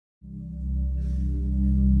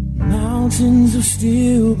Mountains are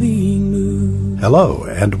still being moved. Hello,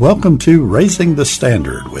 and welcome to Raising the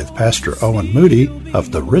Standard with Pastor Owen Moody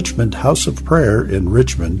of the Richmond House of Prayer in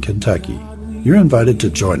Richmond, Kentucky. You're invited to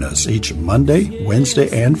join us each Monday,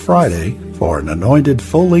 Wednesday, and Friday for an anointed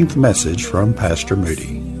full-length message from Pastor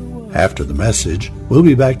Moody. After the message, we'll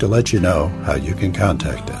be back to let you know how you can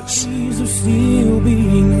contact us. Trees are still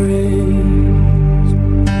being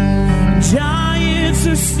raised. Giants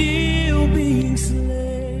are still being slain.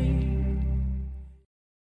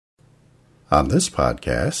 On this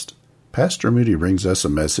podcast, Pastor Moody brings us a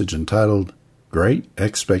message entitled Great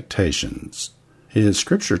Expectations. His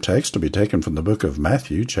scripture text to be taken from the book of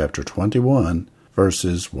Matthew, chapter 21,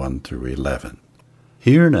 verses 1 through 11.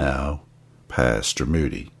 Here now, Pastor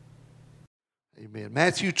Moody. Amen.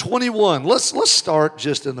 Matthew 21. Let's start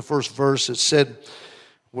just in the first verse. It said,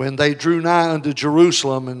 when they drew nigh unto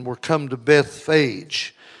Jerusalem and were come to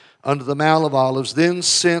Bethphage, unto the Mount of Olives, then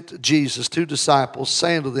sent Jesus two disciples,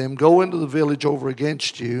 saying to them, go into the village over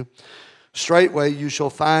against you. Straightway you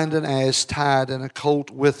shall find an ass tied and a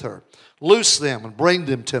colt with her. Loose them and bring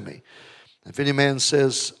them to me. If any man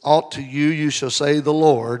says aught to you, you shall say, the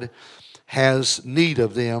Lord has need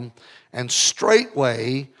of them, and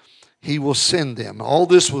straightway he will send them. All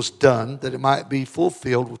this was done that it might be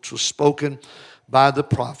fulfilled, which was spoken by the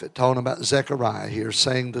prophet, talking about Zechariah here,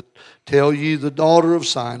 saying that, tell ye the daughter of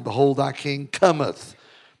Zion, behold, thy king cometh.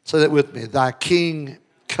 Say that with me. Thy king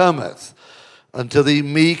cometh unto thee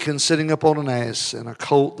meek and sitting upon an ass, and a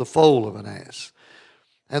colt the foal of an ass.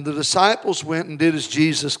 And the disciples went and did as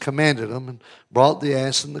Jesus commanded them, and brought the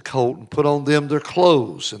ass and the colt, and put on them their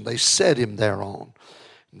clothes, and they set him thereon.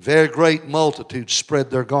 And very great multitudes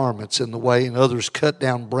spread their garments in the way, and others cut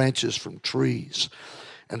down branches from trees,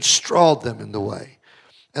 and strawed them in the way.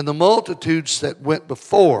 And the multitudes that went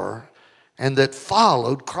before and that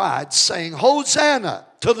followed cried, saying, Hosanna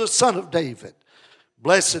to the Son of David.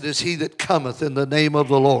 Blessed is he that cometh in the name of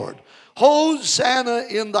the Lord. Hosanna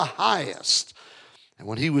in the highest. And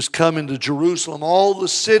when he was come into Jerusalem, all the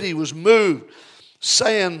city was moved,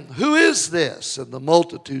 saying, who is this? And the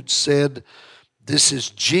multitude said, this is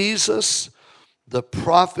Jesus, the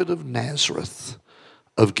prophet of Nazareth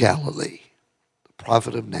of Galilee. The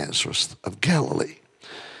prophet of Nazareth of Galilee.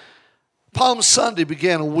 Palm Sunday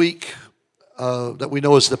began a week that we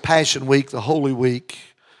know as the Passion Week, the Holy Week.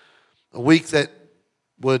 A week that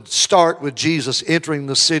would start with Jesus entering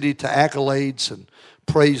the city to accolades and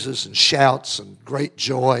praises and shouts and great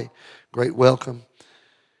joy, great welcome.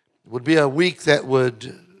 It would be a week that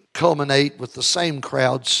would culminate with the same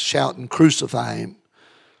crowds shouting, crucify him,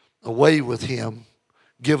 away with him,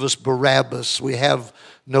 give us Barabbas, we have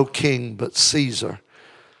no king but Caesar.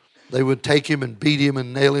 They would take him and beat him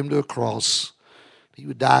and nail him to a cross. He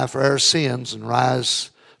would die for our sins and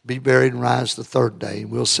rise, be buried and rise the third day.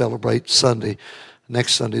 We'll celebrate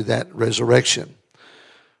next Sunday, that resurrection.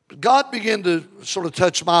 God began to sort of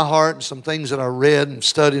touch my heart and some things that I read and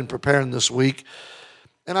studied and preparing this week.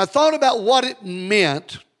 And I thought about what it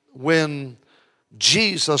meant when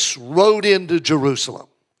Jesus rode into Jerusalem.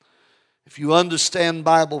 If you understand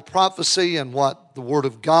Bible prophecy and what the Word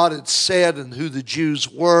of God had said and who the Jews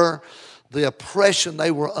were, the oppression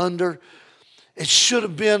they were under, it should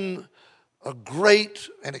have been a great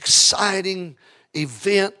and exciting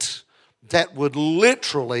event that would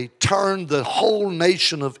literally turn the whole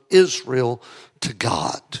nation of Israel to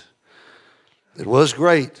God. It was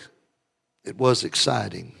great. It was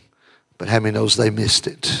exciting. But how many knows they missed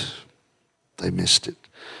it? They missed it.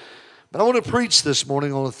 But I want to preach this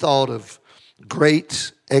morning on the thought of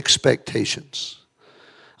great expectations.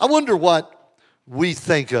 I wonder what we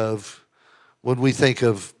think of when we think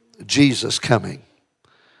of Jesus coming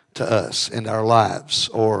to us in our lives,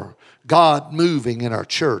 or God moving in our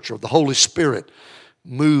church, or the Holy Spirit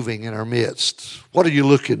moving in our midst. What are you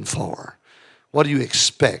looking for? What do you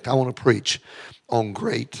expect? I want to preach on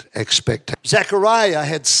great expectations. Zechariah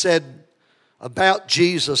had said about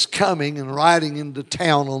Jesus coming and riding into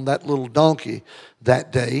town on that little donkey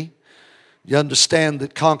that day. You understand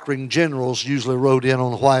that conquering generals usually rode in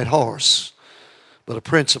on a white horse, but a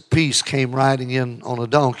Prince of Peace came riding in on a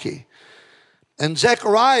donkey. And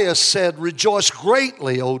Zechariah said, rejoice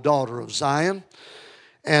greatly, O daughter of Zion.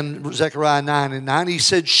 And Zechariah 9:9, he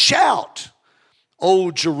said, shout,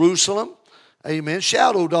 O Jerusalem. Amen.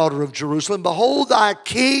 Shout, O daughter of Jerusalem. Behold, thy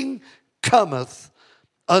king cometh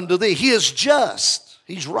unto thee. He is just.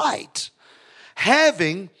 He's right.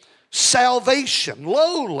 Having salvation,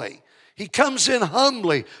 lowly. He comes in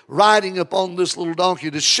humbly, riding upon this little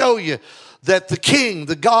donkey to show you that the King,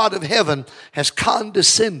 the God of heaven, has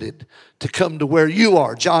condescended to come to where you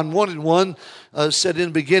are. John 1:1, said, in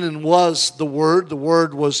the beginning was the Word. The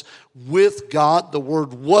Word was with God. The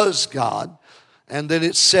Word was God. And then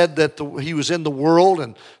it said that he was in the world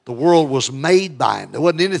and the world was made by him. There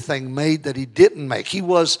wasn't anything made that he didn't make. He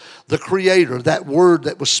was the creator. That word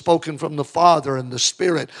that was spoken from the Father and the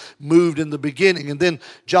Spirit moved in the beginning. And then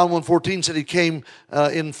John 1:14 said he came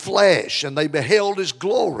in flesh and they beheld his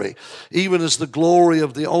glory, even as the glory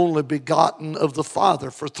of the only begotten of the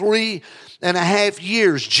Father. For 3.5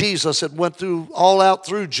 years, Jesus had went all out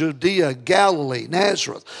through Judea, Galilee,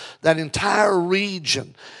 Nazareth, that entire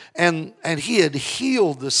region. And he had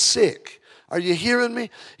healed the sick. Are you hearing me?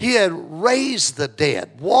 He had raised the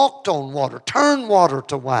dead, walked on water, turned water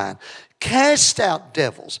to wine, cast out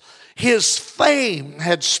devils. His fame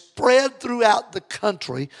had spread throughout the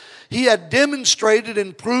country. He had demonstrated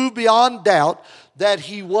and proved beyond doubt that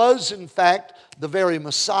he was, in fact, the very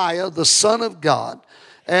Messiah, the Son of God.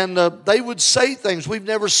 And they would say things, we've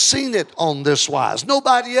never seen it on this wise.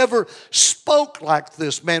 Nobody ever spoke like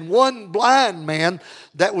this man. One blind man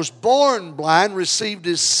that was born blind received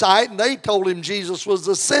his sight, and they told him Jesus was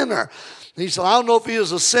a sinner. He said, I don't know if he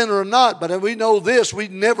is a sinner or not, but we know this. We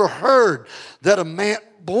never heard that a man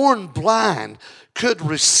born blind could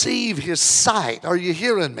receive his sight. Are you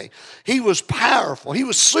hearing me? He was powerful. He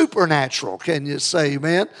was supernatural, can you say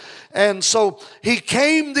amen? And so he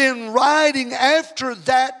came then riding after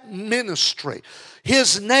that ministry.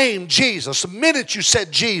 His name, Jesus. The minute you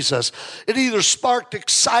said Jesus, it either sparked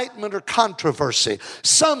excitement or controversy.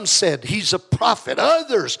 Some said he's a prophet.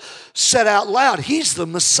 Others said out loud, he's the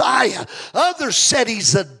Messiah. Others said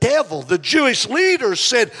he's a devil. The Jewish leaders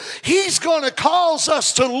said he's going to cause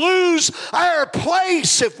us to lose our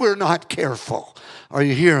place if we're not careful. Are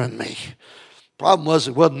you hearing me? Problem was,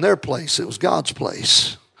 it wasn't their place. It was God's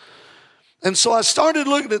place. And so I started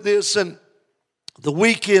looking at this, and the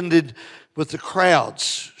week ended with the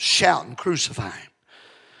crowds shouting, crucify him.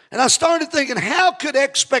 And I started thinking, how could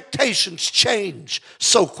expectations change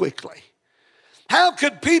so quickly? How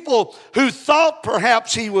could people who thought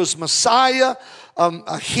perhaps he was Messiah,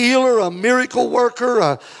 a healer, a miracle worker,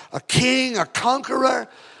 a king, a conqueror?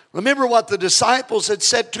 Remember what the disciples had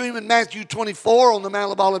said to him in Matthew 24 on the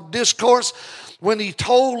Mount of Olives Discourse, when he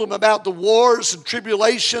told them about the wars and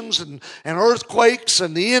tribulations and earthquakes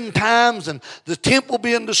and the end times and the temple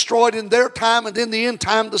being destroyed in their time, and then the end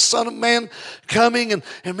time, the Son of Man coming. And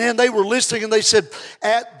man, they were listening, and they said,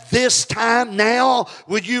 at this time now,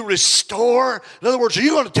 would you restore? In other words, are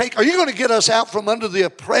you going to get us out from under the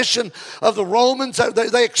oppression of the Romans?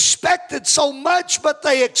 They expected so much, but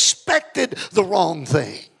they expected the wrong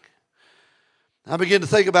thing. I begin to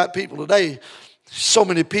think about people today. So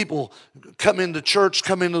many people come into church,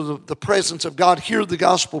 come into the presence of God, hear the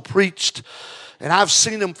gospel preached. And I've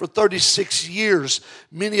seen them for 36 years.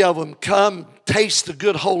 Many of them come, taste the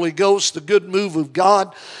good Holy Ghost, the good move of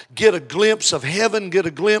God, get a glimpse of heaven, get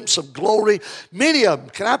a glimpse of glory. Many of them,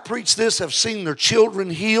 can I preach this, have seen their children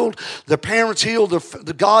healed, their parents healed,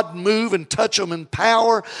 the God move and touch them in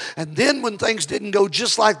power. And then when things didn't go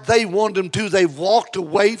just like they wanted them to, they walked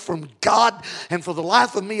away from God. And for the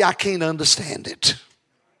life of me, I can't understand it.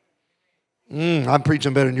 I'm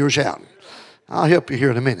preaching better than you're shouting. I'll help you here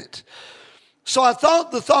in a minute. So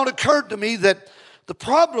the thought occurred to me that the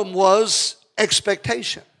problem was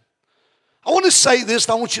expectation. I want to say this,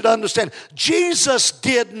 and I want you to understand. Jesus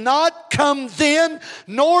did not come then,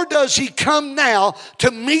 nor does he come now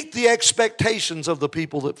to meet the expectations of the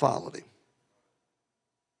people that followed him.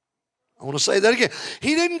 I want to say that again.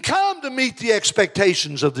 He didn't come to meet the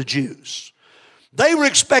expectations of the Jews. They were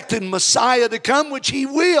expecting Messiah to come, which he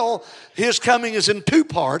will. His coming is in two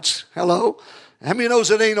parts. Hello? How many knows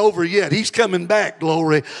it ain't over yet? He's coming back,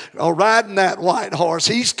 glory, riding that white horse.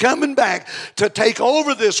 He's coming back to take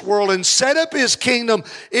over this world and set up his kingdom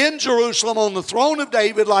in Jerusalem on the throne of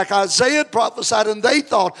David like Isaiah prophesied and they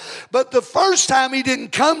thought. But the first time he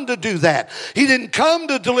didn't come to do that. He didn't come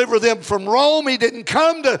to deliver them from Rome. He didn't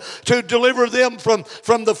come to deliver them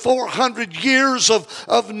from the 400 years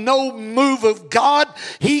of no move of God.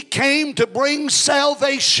 He came to bring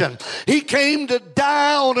salvation. He came to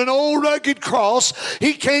die on an old rugged cross.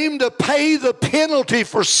 He came to pay the penalty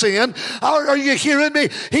for sin. Are you hearing me?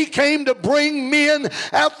 He came to bring men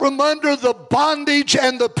out from under the bondage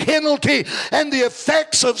and the penalty and the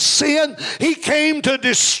effects of sin. He came to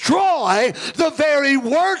destroy the very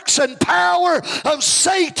works and power of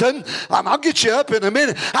Satan. I'll get you up in a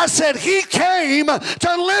minute. I said he came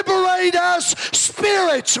to liberate us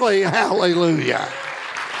spiritually. Hallelujah.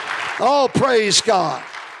 Oh, praise God.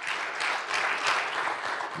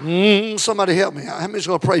 Somebody help me. How many's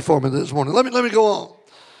going to pray for me this morning? Let me go on.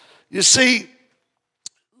 You see,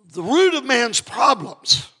 the root of man's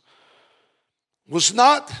problems is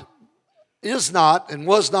not, and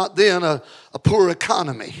was not then a poor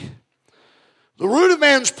economy. The root of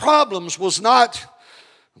man's problems was not,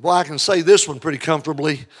 well, I can say this one pretty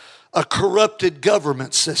comfortably, a corrupted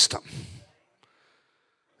government system.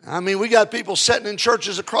 I mean, we got people sitting in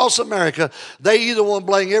churches across America, they either want to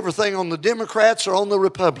blame everything on the Democrats or on the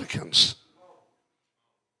Republicans.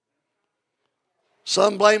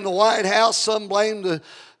 Some blame the White House, some blame the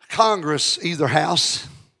Congress, either house.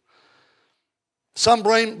 Some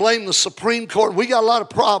blame the Supreme Court. We got a lot of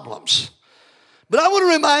problems. But I want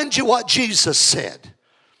to remind you what Jesus said.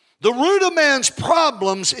 The root of man's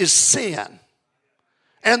problems is sin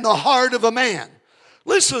and the heart of a man.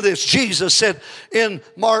 Listen to this. Jesus said in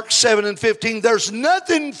Mark 7:15, there's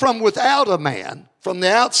nothing from without a man, from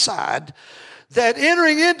the outside, that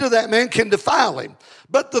entering into that man can defile him.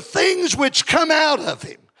 But the things which come out of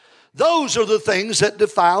him, those are the things that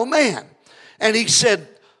defile man. And he said,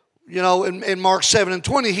 you know, in Mark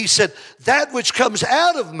 7:20, he said, that which comes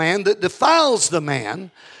out of man that defiles the man,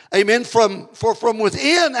 amen, from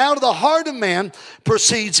within, out of the heart of man,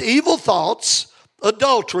 proceeds evil thoughts,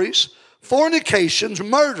 adulteries, fornications,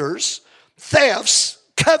 murders, thefts,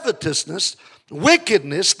 covetousness,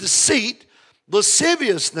 wickedness, deceit,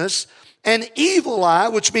 lasciviousness, an evil eye,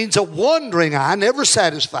 which means a wandering eye, never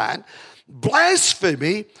satisfied,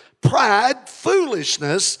 blasphemy, pride,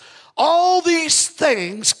 foolishness. All these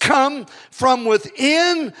things come from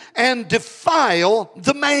within and defile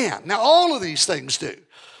the man. Now, all of these things do.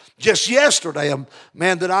 Just yesterday, a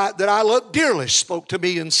man that I love dearly spoke to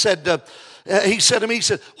me and said, he said to me,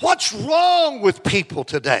 what's wrong with people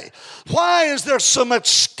today? Why is there so much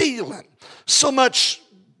stealing, so much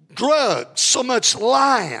drugs, so much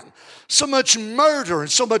lying, so much murder,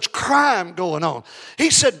 and so much crime going on? He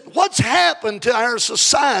said, what's happened to our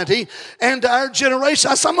society and to our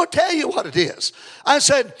generation? I said, I'm going to tell you what it is. I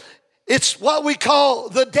said, it's what we call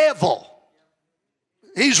the devil.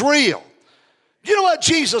 He's real. You know what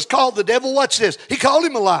Jesus called the devil? Watch this. He called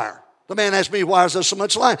him a liar. The man asked me, why is there so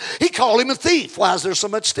much lying? He called him a thief. Why is there so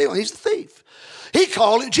much stealing? He's a thief.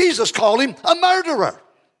 Jesus called him a murderer.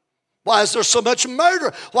 Why is there so much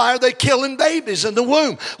murder? Why are they killing babies in the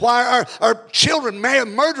womb? Why are our children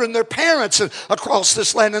murdering their parents across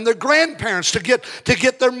this land and their grandparents to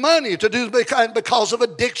get their money to do because of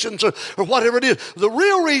addictions or whatever it is? The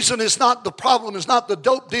real reason is not the problem, is not the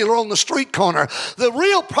dope dealer on the street corner. The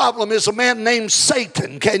real problem is a man named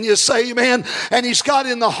Satan. Can you say amen? And he's got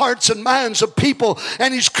in the hearts and minds of people,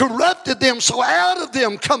 and he's corrupted them. So out of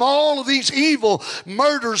them come all of these evil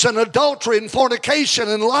murders and adultery and fornication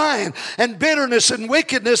and lying and bitterness and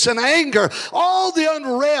wickedness and anger, all the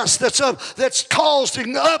unrest that's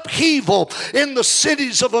causing upheaval in the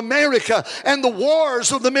cities of America and the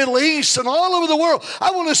wars of the Middle East and all over the world.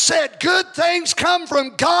 I want to say it, good things come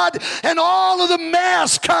from God and all of the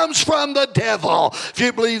mess comes from the devil. If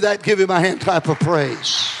you believe that, give him a hand clap of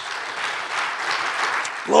praise.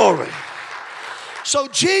 Glory. So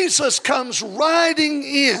Jesus comes riding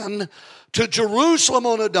in to Jerusalem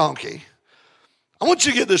on a donkey. I want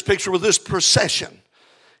you to get this picture with this procession.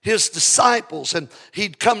 His disciples, and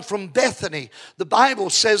he'd come from Bethany. The Bible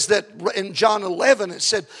says that in John 11, it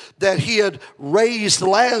said that he had raised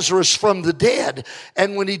Lazarus from the dead.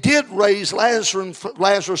 And when he did raise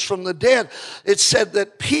Lazarus from the dead, it said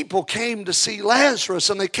that people came to see Lazarus,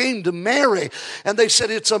 and they came to Mary, and they said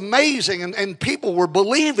it's amazing. And people were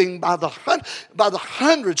believing by the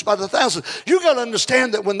hundreds, by the thousands. You got to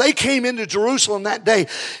understand that when they came into Jerusalem that day,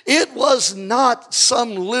 it was not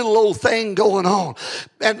some little old thing going on.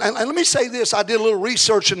 And let me say this, I did a little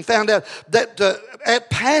research and found out that at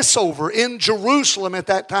Passover in Jerusalem at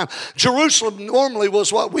that time, Jerusalem normally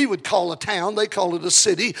was what we would call a town. They call it a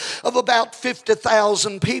city of about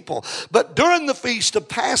 50,000 people. But during the feast of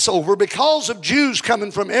Passover, because of Jews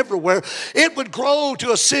coming from everywhere, it would grow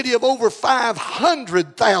to a city of over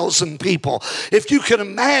 500,000 people. If you can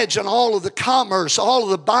imagine all of the commerce, all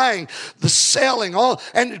of the buying, the selling,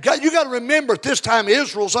 and you got to remember at this time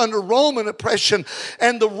Israel's under Roman oppression,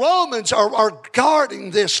 and the Romans are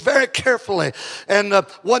guarding this very carefully. And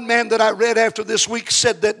one man that I read after this week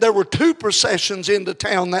said that there were 2 processions into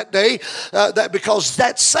town that day, because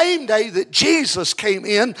that same day that Jesus came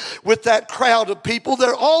in with that crowd of people,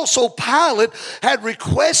 there also Pilate had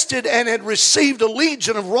requested and had received a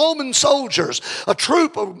legion of Roman soldiers, a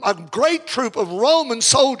great troop of Roman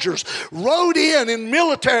soldiers rode in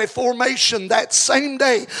military formation that same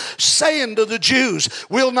day, saying to the Jews,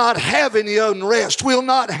 we'll not have any unrest, we'll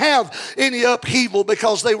not have any upheaval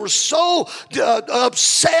because they were so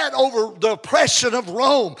upset over the oppression of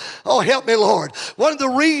Rome. Oh, help me, Lord. One of the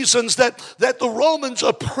reasons that the Romans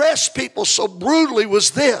oppressed people so brutally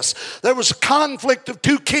was this. There was a conflict of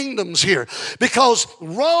two kingdoms here because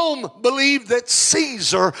Rome believed that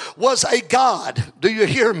Caesar was a god. Do you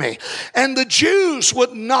hear me? And the Jews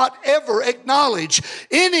would not ever acknowledge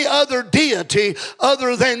any other deity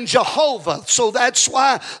other than Jehovah. So that's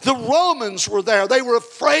why the Romans were there. They were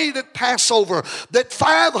afraid at Passover that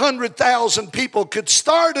 500,000 people could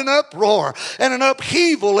start an uproar and an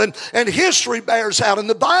upheaval, and history bears out and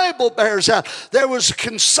the Bible bears out. There was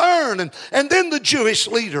concern, and then the Jewish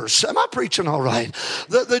leaders. Am I preaching all right?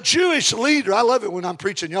 The Jewish leader, I love it when I'm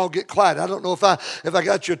preaching. Y'all get quiet. I don't know if I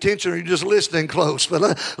got your attention or you're just listening close, but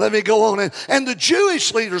let me go on. And the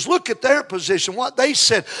Jewish leaders, look at their position. What they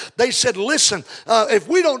said, listen, if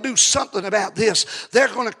we don't do something about this, they're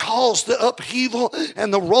going to cause the upheaval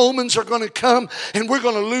and the Romans are going to come and we're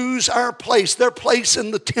going to lose our place, their place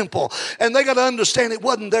in the temple. And they got to understand it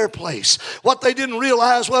wasn't their place. What they didn't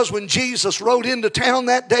realize was when Jesus rode into town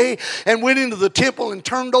that day and went into the temple and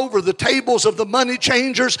turned over the tables of the money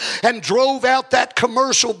changers and drove out that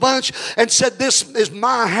commercial bunch and said, this is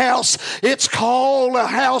my house. It's called a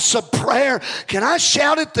house of prayer. Can I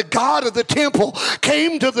shout it? The God of the temple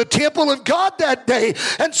came to the temple of God that day.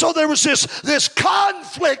 And so there was this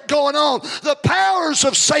conflict going on. The powers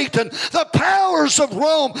of Satan, the powers of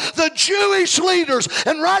Rome, the Jewish leaders,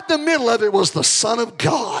 and right in the middle of it was the Son of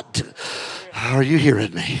God. Are you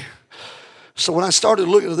hearing me? So when I started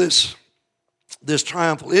looking at this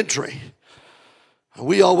triumphal entry,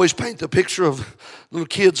 we always paint the picture of little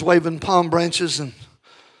kids waving palm branches, and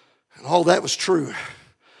all that was true.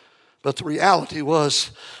 But the reality was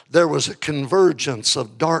there was a convergence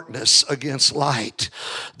of darkness against light.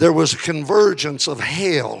 There was a convergence of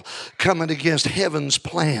hell coming against heaven's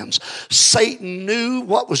plans. Satan knew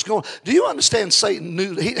what was going on. Do you understand Satan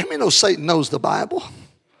knew? How many know Satan knows the Bible?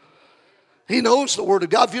 He knows the Word of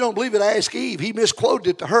God. If you don't believe it, ask Eve. He misquoted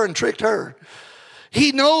it to her and tricked her.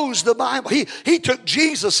 He knows the Bible. He took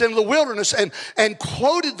Jesus into the wilderness and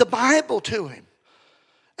quoted the Bible to him.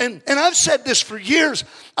 And I've said this for years.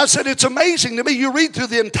 I said it's amazing to me. You read through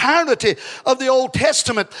the entirety of the Old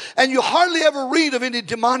Testament and you hardly ever read of any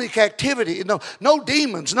demonic activity. No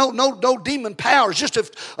demons, no demon powers, just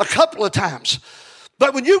a couple of times.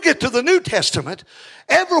 But when you get to the New Testament,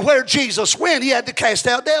 everywhere Jesus went, he had to cast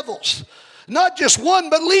out devils. Not just one,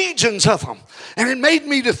 but legions of them. And it made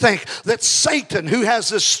me to think that Satan, who has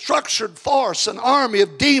this structured force, an army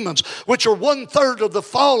of demons, which are 1/3 of the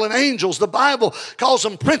fallen angels, the Bible calls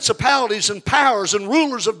them principalities and powers and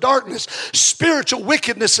rulers of darkness, spiritual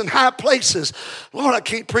wickedness in high places. Lord, I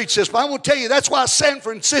can't preach this, but I will tell you, that's why San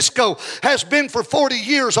Francisco has been for 40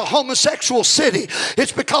 years a homosexual city.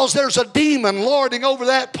 It's because there's a demon lording over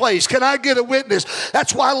that place. Can I get a witness?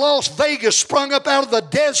 That's why Las Vegas sprung up out of the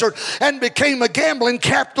desert and became a gambling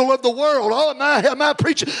capital of the world. Oh, am I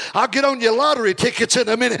preaching? I'll get on your lottery tickets in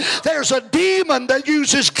a minute. There's a demon that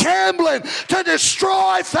uses gambling to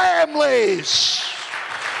destroy families.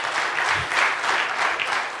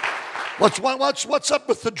 What's up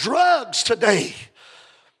with the drugs today?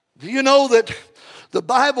 Do you know that the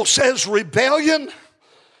Bible says rebellion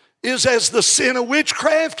is as the sin of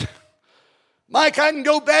witchcraft? Mike, I can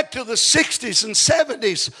go back to the 60s and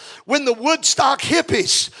 70s when the Woodstock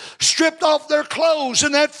hippies stripped off their clothes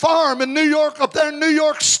in that farm in New York, up there in New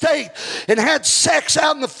York State, and had sex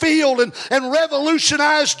out in the field and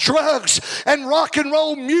revolutionized drugs, and rock and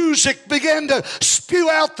roll music began to spew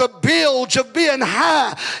out the bilge of being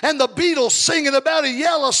high, and the Beatles singing about a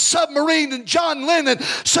yellow submarine, and John Lennon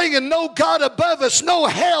singing no God above us, no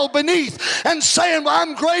hell beneath, and saying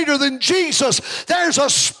I'm greater than Jesus. There's a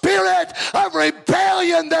spirit of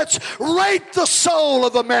rebellion that's raped the soul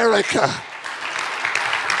of America.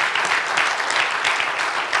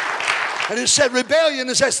 And it said rebellion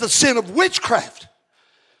is as the sin of witchcraft.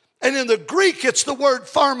 And in the Greek, it's the word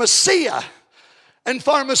pharmacia. And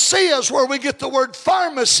pharmacia is where we get the word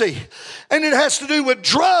pharmacy. And it has to do with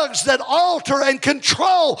drugs that alter and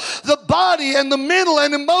control the body and the mental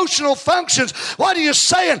and emotional functions. What are you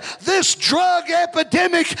saying? This drug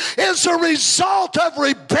epidemic is a result of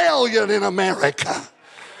rebellion in America.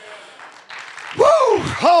 Woo!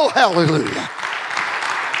 Oh, hallelujah.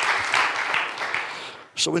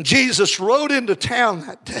 So when Jesus rode into town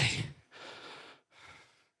that day,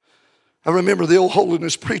 I remember the old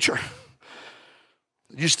holiness preacher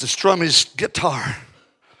used to strum his guitar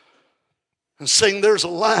and sing, there's a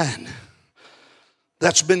line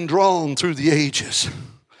that's been drawn through the ages.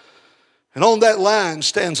 And on that line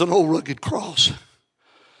stands an old rugged cross.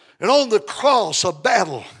 And on the cross, a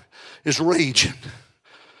battle is raging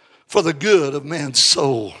for the good of man's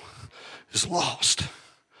soul is lost.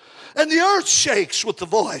 And the earth shakes with the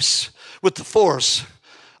voice, with the force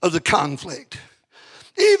of the conflict.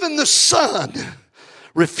 Even the sun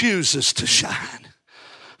refuses to shine.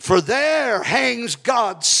 For there hangs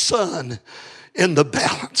God's Son in the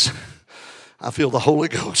balance. I feel the Holy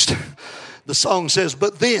Ghost. The song says,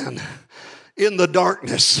 but then in the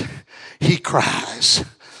darkness he cries,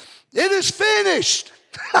 it is finished.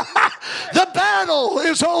 The battle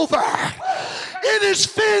is over. It is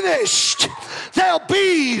finished. There'll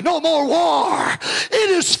be no more war. It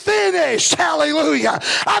is finished. Hallelujah.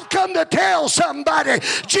 I've come to tell somebody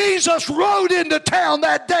Jesus rode into town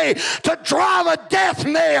that day to drive a death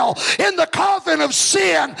nail in the coffin of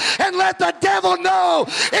sin and let the devil know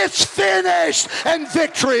it's finished and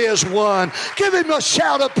victory is won. Give him a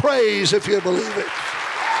shout of praise if you believe it.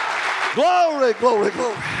 Glory, glory,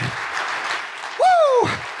 glory. Woo!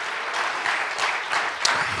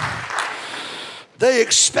 They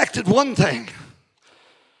expected one thing,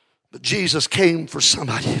 but Jesus came for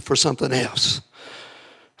somebody, for something else.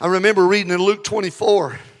 I remember reading in Luke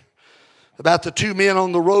 24 about the two men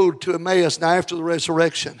on the road to Emmaus now after the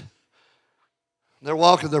resurrection. They're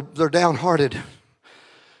walking, they're downhearted.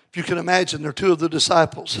 If you can imagine, they're two of the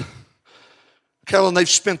disciples. Carolyn, they've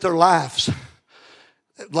spent their lives,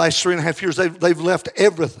 the last 3.5 years, they've left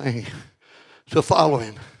everything to follow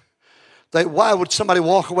him. Why would somebody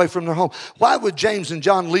walk away from their home? Why would James and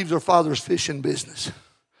John leave their father's fishing business?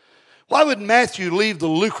 Why would Matthew leave the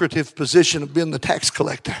lucrative position of being the tax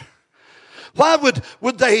collector? Why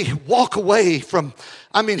would they walk away from,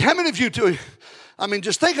 how many of you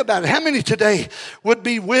just think about it. How many today would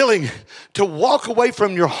be willing to walk away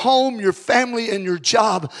from your home, your family, and your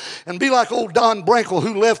job and be like old Don Brankle,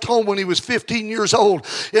 who left home when he was 15 years old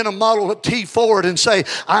in a Model T Ford and say,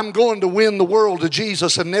 I'm going to win the world to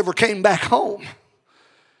Jesus, and never came back home?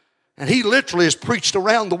 And he literally has preached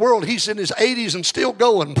around the world. He's in his 80s and still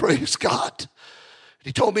going, praise God.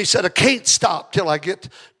 He told me, he said, I can't stop till I get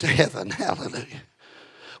to heaven. Hallelujah.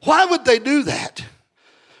 Why would they do that?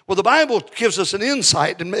 Well, the Bible gives us an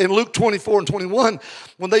insight in Luke 24 and 21.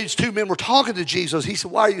 When these two men were talking to Jesus, he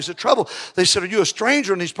said, why are you so troubled? They said, are you a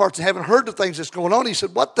stranger in these parts and haven't heard the things that's going on? He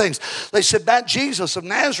said, what things? They said, about Jesus of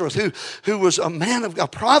Nazareth, who was a man of God, a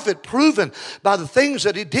prophet, proven by the things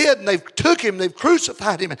that he did. And they've took him, they've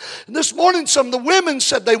crucified him. And this morning, some of the women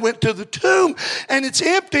said they went to the tomb and it's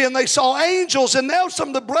empty and they saw angels. And now some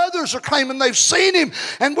of the brothers are claiming they've seen him.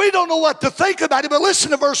 And we don't know what to think about it. But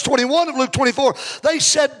listen to verse 21 of Luke 24. They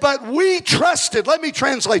said, but we trusted. Let me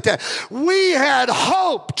translate that. We had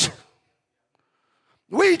hoped.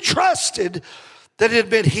 We trusted that it had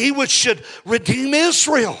been he which should redeem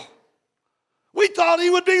Israel. We thought he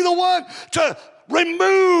would be the one to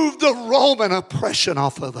remove the Roman oppression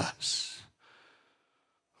off of us.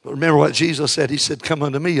 But remember what Jesus said. He said, come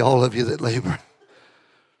unto me, all of you that labor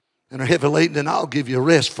and are heavy laden, and I'll give you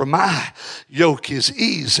rest. For my yoke is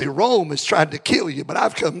easy. Rome has tried to kill you, but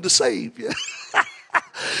I've come to save you.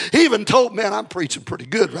 He even told, man, I'm preaching pretty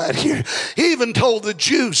good right here. He even told the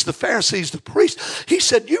Jews, the Pharisees, the priests, he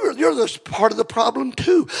said, you're this part of the problem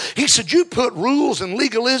too. He said, you put rules and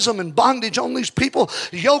legalism and bondage on these people,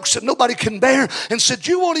 yokes that nobody can bear, and said,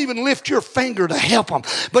 you won't even lift your finger to help them.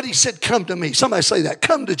 But he said, come to me. Somebody say that.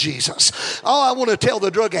 Come to Jesus. Oh, I want to tell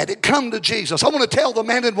the drug addict, come to Jesus. I want to tell the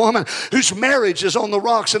man and woman whose marriage is on the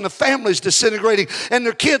rocks and the family's disintegrating and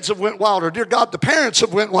their kids have went wild, or dear God, the parents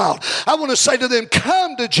have went wild. I want to say to them,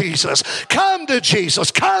 come to Jesus. Come to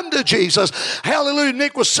Jesus. Come to Jesus. Hallelujah.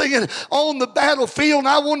 Nick was singing on the battlefield, and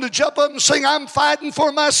I wanted to jump up and sing, I'm fighting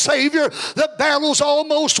for my Savior. The battle's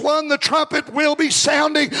almost won. The trumpet will be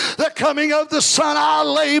sounding. The coming of the Son.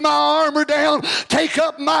 I'll lay my armor down, take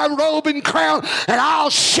up my robe and crown, and I'll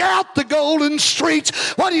shout the golden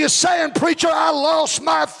streets. What are you saying, preacher? I lost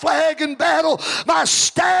my flag in battle. My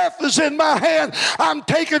staff is in my hand. I'm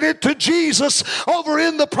taking it to Jesus over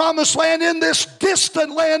in the promised land, in this distant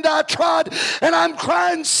land I trod, and I'm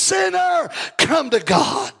crying, sinner, come to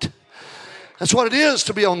God. That's what it is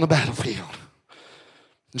to be on the battlefield.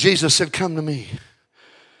 Jesus said, come to me.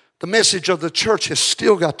 The message of the church has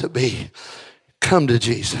still got to be, come to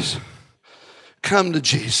Jesus. Come to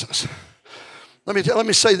Jesus. Let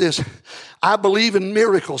me say this. I believe in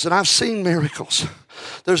miracles, and I've seen miracles.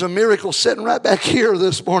 There's a miracle sitting right back here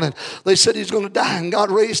this morning. They said he's going to die, and God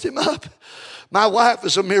raised him up. My wife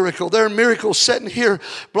is a miracle. There are miracles sitting here.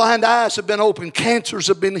 Blind eyes have been opened. Cancers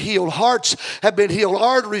have been healed. Hearts have been healed.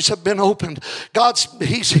 Arteries have been opened.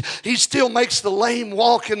 He still makes the lame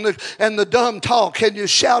walk and the dumb talk. Can you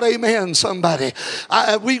shout amen, somebody?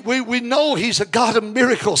 We know He's a God of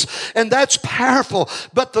miracles, and that's powerful.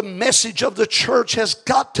 But the message of the church has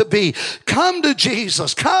got to be, come to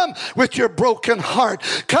Jesus. Come with your broken heart.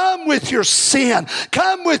 Come with your sin.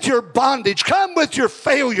 Come with your bondage. Come with your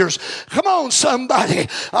failures. Come on, somebody.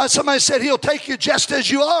 Somebody said He'll take you just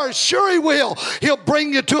as you are. Sure He will. He'll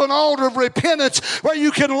bring you to an altar of repentance where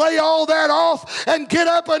you can lay all that off and get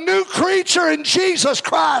up a new creature in Jesus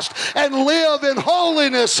Christ and live in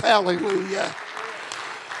holiness. Hallelujah.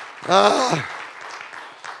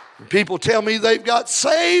 People tell me they've got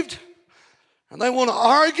saved and they want to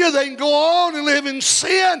argue. They can go on and live in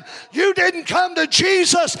sin. You didn't come to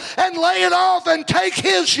Jesus and lay it off and take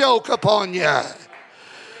His yoke upon you.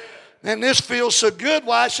 And this feels so good.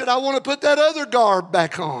 Why should I want to put that other garb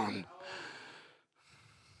back on?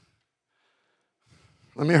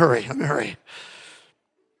 Let me hurry.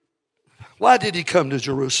 Why did He come to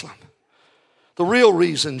Jerusalem? The real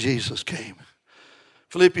reason Jesus came.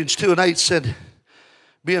 Philippians 2:8 said,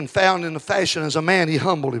 being found in the fashion as a man, He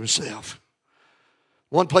humbled Himself.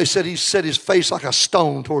 One place said He set His face like a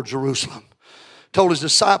stone toward Jerusalem. Told His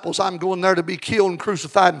disciples, I'm going there to be killed and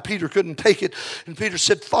crucified, and Peter couldn't take it. And Peter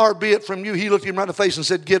said, far be it from you. He looked him right in the face and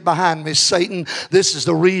said, get behind me, Satan. This is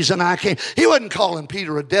the reason I came. He wasn't calling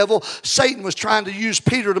Peter a devil. Satan was trying to use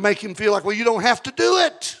Peter to make him feel like, well, you don't have to do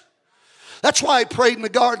it. That's why He prayed in the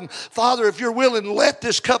garden, Father, if you're willing, let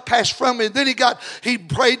this cup pass from me. And then he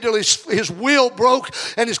prayed till his will broke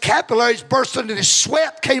and his capillaries burst and his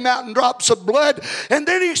sweat came out in drops of blood. And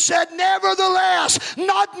then He said, nevertheless,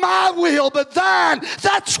 not my will, but thine.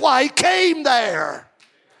 That's why He came there.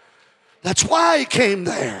 That's why He came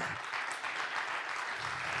there.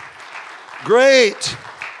 Great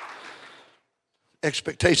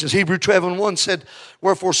expectations. Hebrews 12:1 said,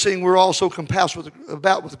 wherefore seeing we're also compassed with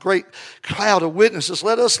a great cloud of witnesses,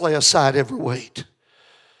 let us lay aside every weight.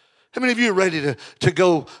 How many of you are ready to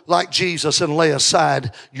go like Jesus and lay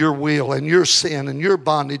aside your will and your sin and your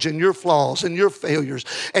bondage and your flaws and your failures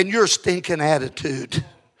and your stinking attitude?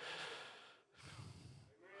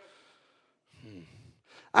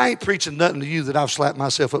 I ain't preaching nothing to you that I've slapped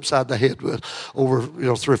myself upside the head with over 3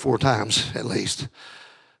 or 4 times at least.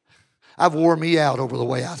 I've wore me out over the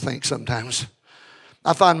way I think sometimes.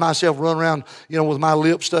 I find myself running around, with my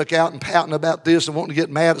lips stuck out and pouting about this and wanting to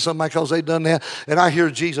get mad at somebody because they've done that. And I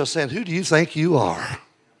hear Jesus saying, who do you think you are?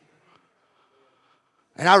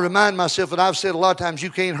 And I remind myself that I've said a lot of times,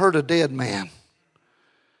 you can't hurt a dead man.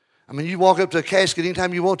 I mean, you walk up to a casket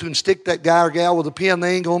anytime you want to and stick that guy or gal with a pin,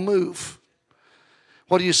 they ain't going to move.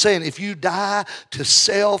 What are you saying? If you die to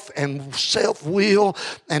self and self-will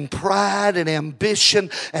and pride and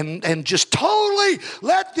ambition and just totally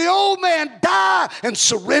let the old man die and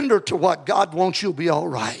surrender to what God wants, you'll be all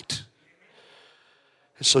right.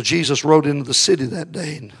 And so Jesus rode into the city that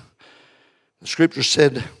day. And the scripture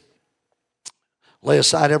said, lay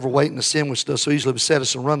aside every weight and the sin which does so easily beset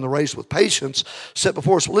us and run the race with patience set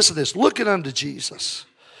before us. Well, listen to this. Looking unto Jesus,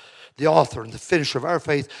 the author and the finisher of our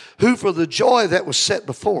faith, who for the joy that was set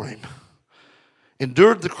before Him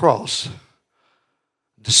endured the cross,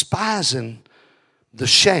 despising the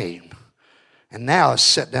shame, and now is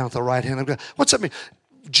set down at the right hand of God. What's that mean?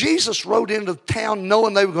 Jesus rode into town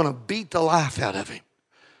knowing they were going to beat the life out of Him,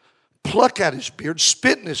 pluck out His beard,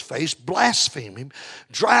 spit in His face, blaspheme Him,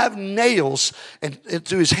 drive nails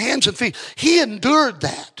into His hands and feet. He endured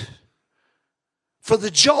that for the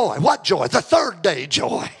joy. What joy? The third day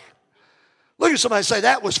joy. Look at somebody and say,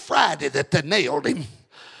 that was Friday that they nailed Him.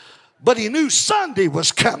 But He knew Sunday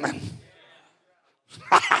was coming.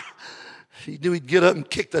 He knew He'd get up and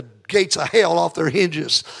kick the gates of hell off their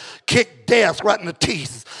hinges. Kick death right in the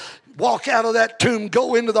teeth. Walk out of that tomb,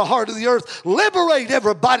 go into the heart of the earth, liberate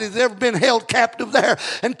everybody that's ever been held captive there,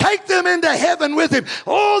 and take them into heaven with Him.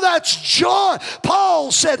 Oh, that's joy.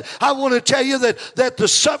 Paul said, I want to tell you that the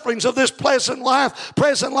sufferings of this present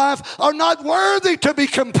life are not worthy to be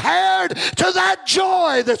compared to that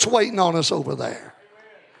joy that's waiting on us over there.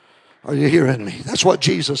 Are you hearing me? That's what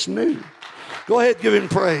Jesus knew. Go ahead, give Him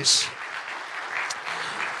praise.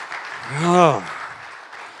 Oh.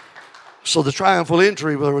 So the triumphal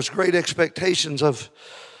entry, there was great expectations of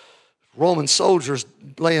Roman soldiers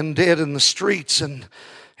laying dead in the streets and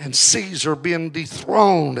Caesar being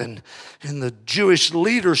dethroned and the Jewish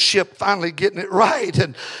leadership finally getting it right.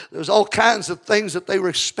 And there's all kinds of things that they were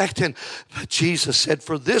expecting. But Jesus said,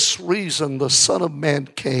 for this reason the Son of Man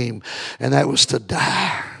came, and that was to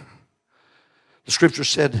die. The scripture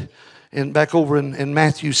said And back over in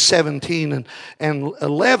Matthew 17 and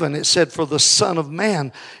 11, it said, for the Son of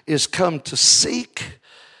Man is come to seek.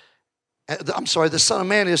 The Son of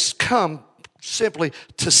Man is come simply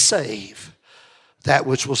to save that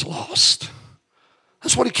which was lost.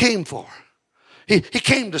 That's what he came for. He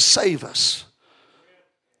came to save us.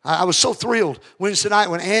 I was so thrilled Wednesday night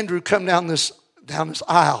when Andrew come down this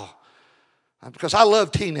aisle, because I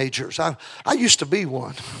love teenagers. I used to be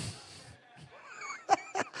one.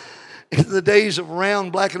 In the days of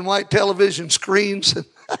round black and white television screens,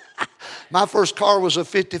 my first car was a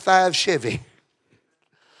 55 Chevy.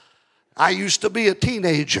 I used to be a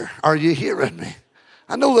teenager. Are you hearing me?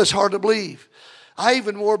 I know that's hard to believe. I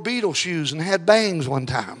even wore Beatle shoes and had bangs one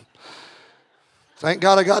time. Thank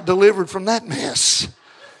God I got delivered from that mess.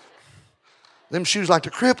 Them shoes like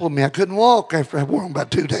to cripple me. I couldn't walk after I wore them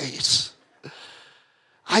about 2 days.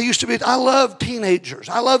 I love teenagers.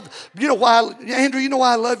 You know why, Andrew, you know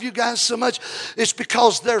why I love you guys so much? It's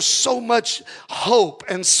because there's so much hope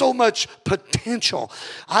and so much potential.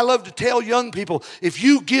 I love to tell young people, if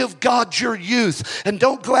you give God your youth and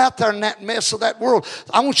don't go out there in that mess of that world,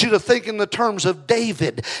 I want you to think in the terms of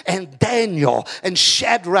David and Daniel and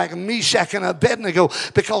Shadrach and Meshach and Abednego,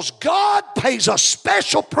 because God pays a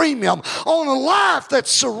special premium on a life that's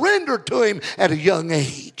surrendered to Him at a young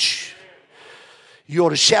age. You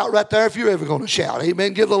ought to shout right there if you're ever going to shout.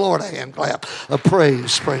 Amen. Give the Lord a hand clap of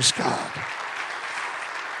praise. Praise God.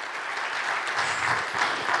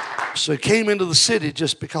 So He came into the city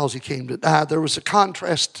just because He came to die. There was a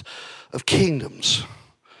contrast of kingdoms.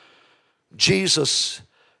 Jesus,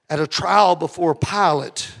 at a trial before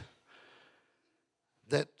Pilate,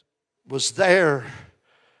 that was there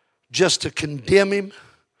just to condemn Him.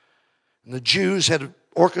 And the Jews had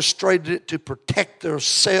orchestrated it to protect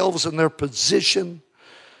themselves and their position.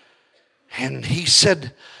 And He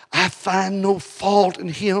said, I find no fault in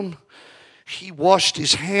Him. He washed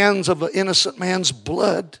His hands of an innocent man's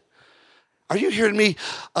blood. Are you hearing me?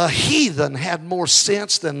 A heathen had more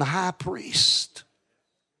sense than the high priest.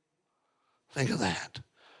 Think of that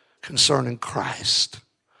concerning Christ.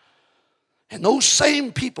 And those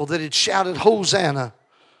same people that had shouted Hosanna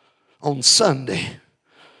on Sunday,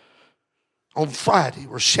 on Friday,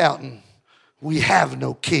 we're shouting, we have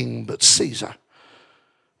no king but Caesar.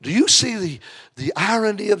 Do you see the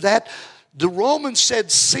irony of that? The Romans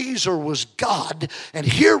said Caesar was God, and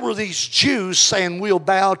here were these Jews saying, we'll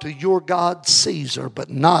bow to your God Caesar, but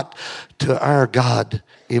not to our God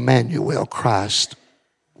Emmanuel, Christ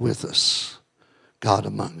with us, God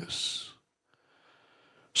among us.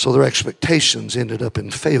 So their expectations ended up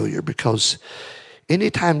in failure, because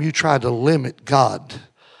anytime you try to limit God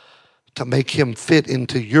to make Him fit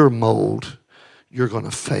into your mold, you're going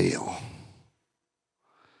to fail.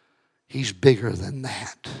 He's bigger than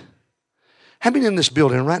that. How many in this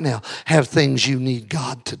building right now have things you need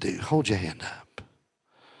God to do? Hold your hand up.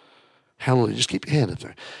 Hallelujah. Just keep your hand up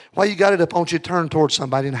there. While you got it up, I want you to turn towards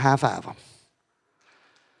somebody and high five them.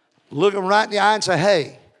 Look them right in the eye and say,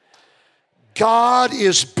 hey, God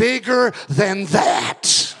is bigger than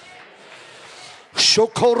that.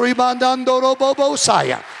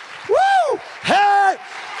 Woo! Hey!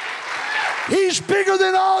 He's bigger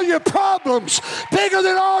than all your problems, bigger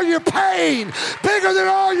than all your pain, bigger than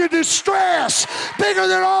all your distress, bigger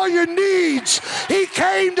than all your needs. He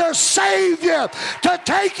came to save you, to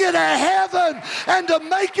take you to heaven, and to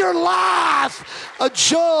make your life a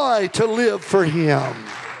joy to live for Him.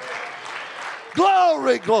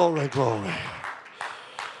 Glory, glory, glory.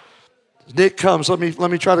 Nick comes. Let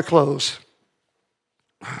me try to close.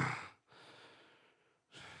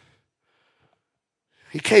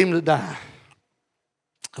 He came to die.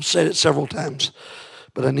 I've said it several times,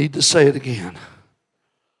 but I need to say it again.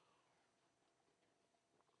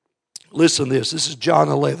 Listen to this. This is John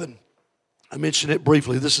 11. I mentioned it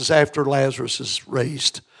briefly. This is after Lazarus is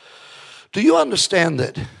raised. Do you understand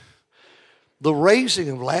that the raising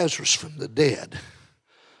of Lazarus from the dead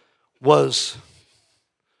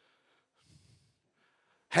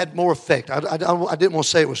had more effect? I didn't want to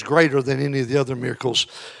say it was greater than any of the other miracles,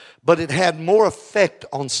 but it had more effect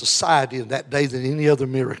on society in that day than any other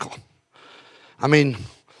miracle. I mean,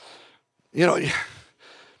 you know,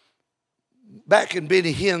 back in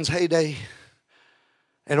Benny Hinn's heyday,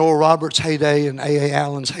 and Oral Roberts' heyday, and A.A.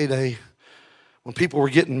 Allen's heyday, when people were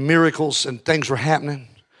getting miracles and things were happening.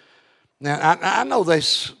 Now, I know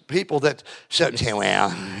there's people that sit and say,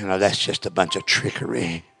 well, you know, that's just a bunch of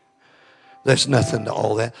trickery. There's nothing to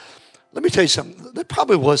all that. Let me tell you something. There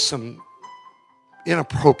probably was some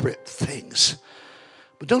inappropriate things.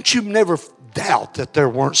 But don't you never doubt that there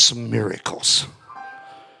weren't some miracles.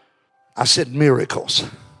 I said miracles.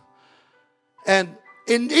 And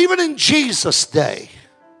even in Jesus' day,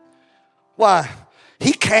 why,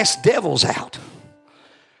 he cast devils out.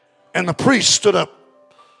 And the priest stood up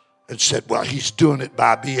and said, well, he's doing it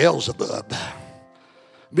by Beelzebub.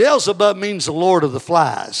 Beelzebub means the Lord of the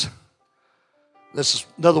Flies. This is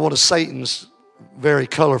another one of Satan's very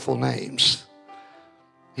colorful names.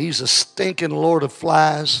 He's a stinking Lord of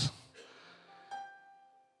Flies.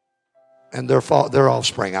 And their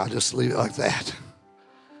offspring. I'll just leave it like that.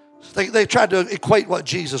 They tried to equate what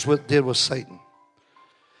Jesus did with Satan.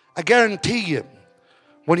 I guarantee you,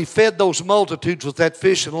 when he fed those multitudes with that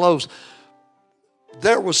fish and loaves,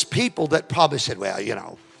 there was people that probably said, well, you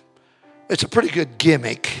know, it's a pretty good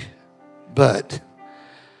gimmick, but...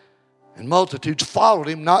 And multitudes followed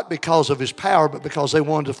him not because of his power, but because they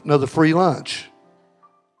wanted another free lunch.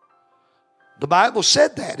 The Bible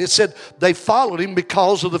said that. It said they followed him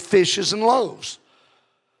because of the fishes and loaves.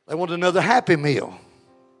 They wanted another Happy Meal.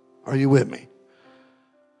 Are you with me?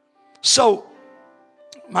 So,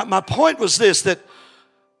 my point was this, that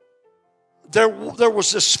there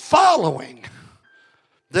was this following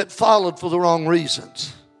that followed for the wrong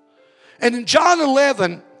reasons. And in John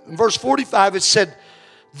 11, in verse 45, it said,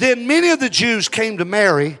 then many of the Jews came to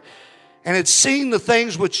Mary and had seen the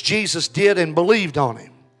things which Jesus did and believed on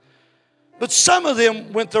him. But some of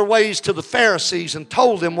them went their ways to the Pharisees and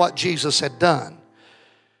told them what Jesus had done.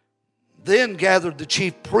 Then gathered the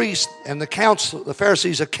chief priests and the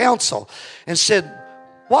Pharisees a council and said,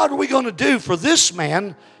 what are we going to do? For this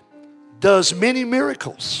man does many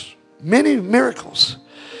miracles. Many miracles.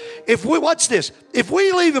 If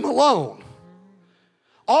we leave him alone,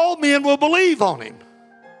 all men will believe on him.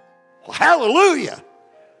 Well, hallelujah.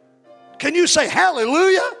 Can you say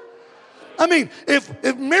hallelujah? I mean,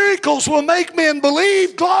 if miracles will make men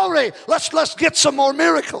believe, glory, let's get some more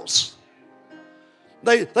miracles.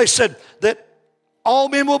 They said that all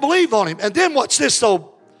men will believe on him. And then what's this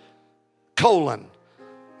though?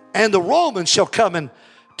 And the Romans shall come and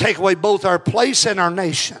take away both our place and our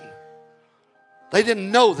nation. They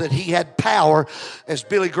didn't know that he had power, as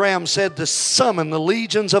Billy Graham said, to summon the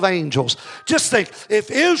legions of angels. Just think,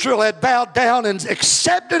 if Israel had bowed down and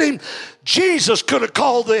accepted him, Jesus could have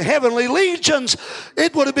called the heavenly legions.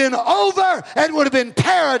 It would have been over and would have been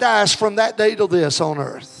paradise from that day to this on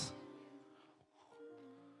earth.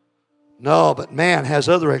 No, but man has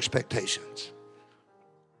other expectations.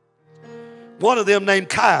 One of them named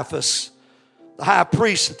Caiaphas, the high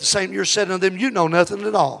priest at the same year, said unto them, you know nothing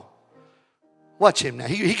at all. Watch him now.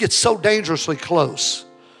 He gets so dangerously close,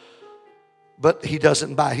 but he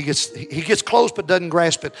doesn't buy. He gets close but doesn't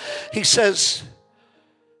grasp it. He says,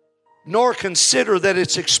 nor consider that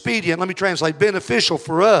it's expedient, let me translate, beneficial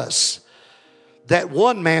for us that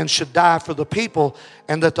one man should die for the people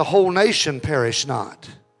and that the whole nation perish not.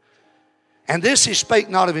 And this he spake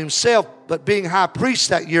not of himself, but being high priest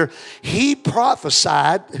that year, he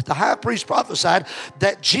prophesied, the high priest prophesied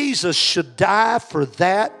that Jesus should die for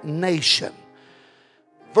that nation.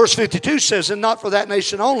 Verse 52 says, and not for that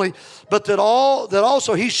nation only, but that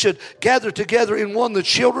also he should gather together in one the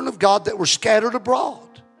children of God that were scattered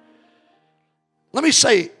abroad. Let me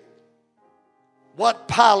say what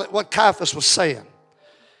Caiaphas was saying.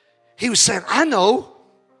 He was saying, I know,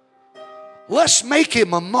 let's make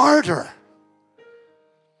him a martyr.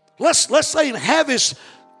 Let's let him have his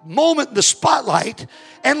moment in the spotlight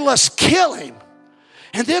and let's kill him.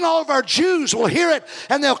 And then all of our Jews will hear it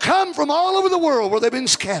and they'll come from all over the world where they've been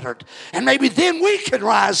scattered. And maybe then we can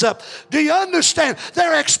rise up. Do you understand?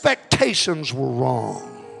 Their expectations were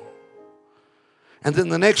wrong. And then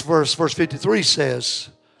the next verse 53 says,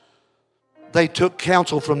 they took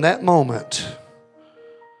counsel from that moment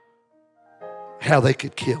how they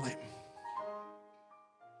could kill him.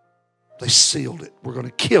 They sealed it. We're going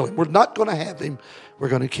to kill him. We're not going to have him. We're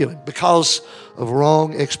going to kill him because of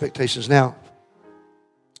wrong expectations. Now,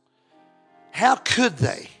 how could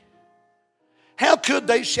they? How could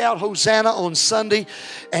they shout Hosanna on Sunday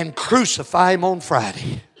and crucify him on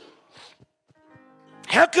Friday?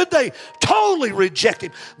 How could they totally reject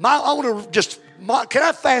him? I want to just, can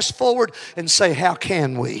I fast forward and say, how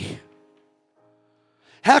can we?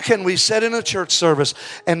 How can we sit in a church service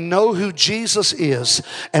and know who Jesus is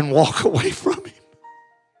and walk away from him?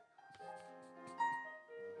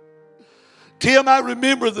 Tim, I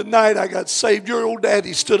remember the night I got saved. Your old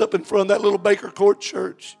daddy stood up in front of that little Baker Court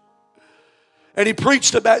church. And he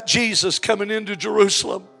preached about Jesus coming into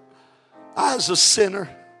Jerusalem. I was a sinner.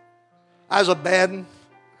 I was a bad one.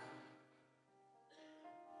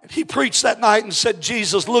 And he preached that night and said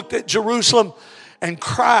Jesus looked at Jerusalem and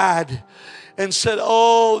cried and said,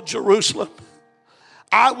 oh, Jerusalem,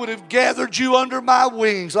 I would have gathered you under my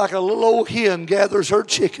wings like a little old hen gathers her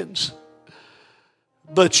chickens.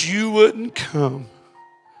 But you wouldn't come.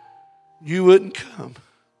 You wouldn't come.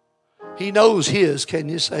 He knows his. Can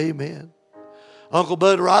you say amen? Uncle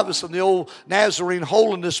Bud Robinson, the old Nazarene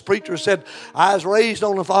holiness preacher, said, I was raised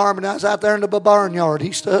on a farm and I was out there in the barnyard.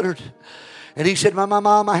 He stuttered. And he said, my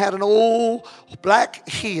mom, I had an old black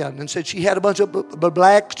hen, and said she had a bunch of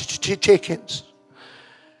black chickens.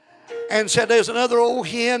 And said there's another old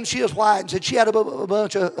hen, she was white, and said she had a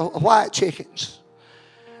bunch of white chickens.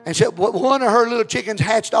 And said one of her little chickens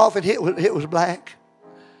hatched off and it was black.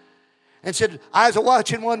 And said, I was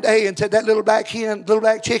watching one day, and said that little black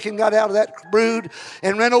chicken got out of that brood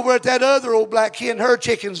and ran over at that other old black hen, her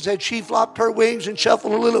chickens, and said she flopped her wings and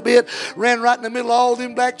shuffled a little bit, ran right in the middle of all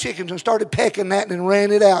them black chickens and started pecking that and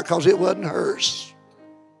ran it out because it wasn't hers.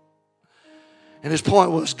 And his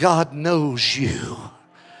point was, God knows you,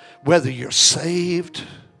 whether you're saved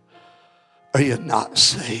or you're not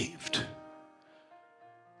saved.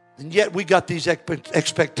 And yet we got these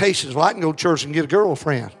expectations. Well, I can go to church and get a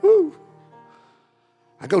girlfriend. Woo.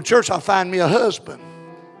 I go to church, I'll find me a husband.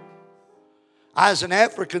 I was in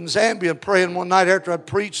Africa and Zambia praying one night after I'd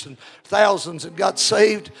preached, and thousands had got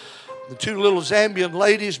saved. The two little Zambian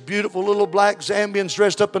ladies, beautiful little black Zambians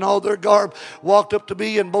dressed up in all their garb, walked up to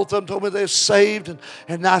me, and both of them told me they're saved.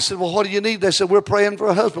 And I said, well, what do you need? They said, we're praying for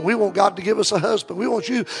a husband. We want God to give us a husband. We want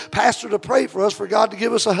you, pastor, to pray for us for God to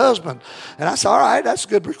give us a husband. And I said, all right, that's a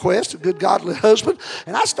good request, a good godly husband.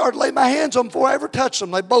 And I started laying my hands on them before I ever touched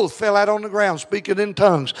them. They both fell out on the ground speaking in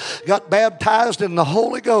tongues, got baptized in the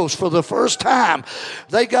Holy Ghost for the first time.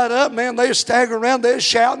 They got up, man, they were staggering around, they were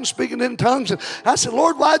shouting, speaking in tongues. And I said,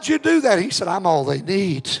 Lord, why'd you do that? He said, I'm all they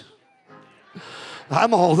need.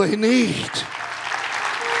 I'm all they need.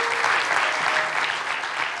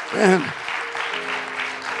 And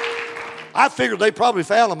I figured they probably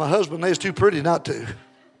found him a husband. They was too pretty not to.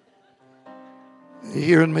 You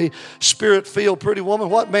hearing me? Spirit-filled pretty woman.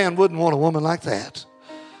 What man wouldn't want a woman like that?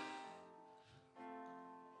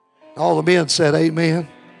 All the men said amen.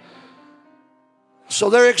 So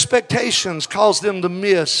their expectations caused them to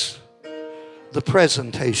miss the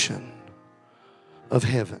presentation of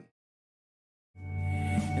heaven.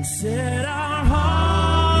 And set our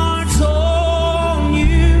hearts on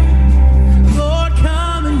you, Lord,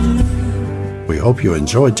 come and do. We hope you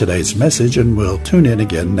enjoyed today's message, and we'll tune in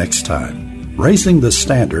again next time. Raising the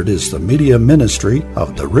Standard is the media ministry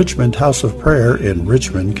of the Richmond House of Prayer in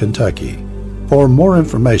Richmond, Kentucky. For more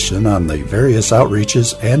information on the various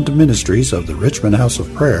outreaches and ministries of the Richmond House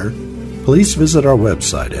of Prayer, please visit our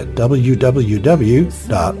website at www.rhop.life.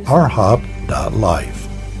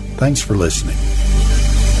 Thanks for listening.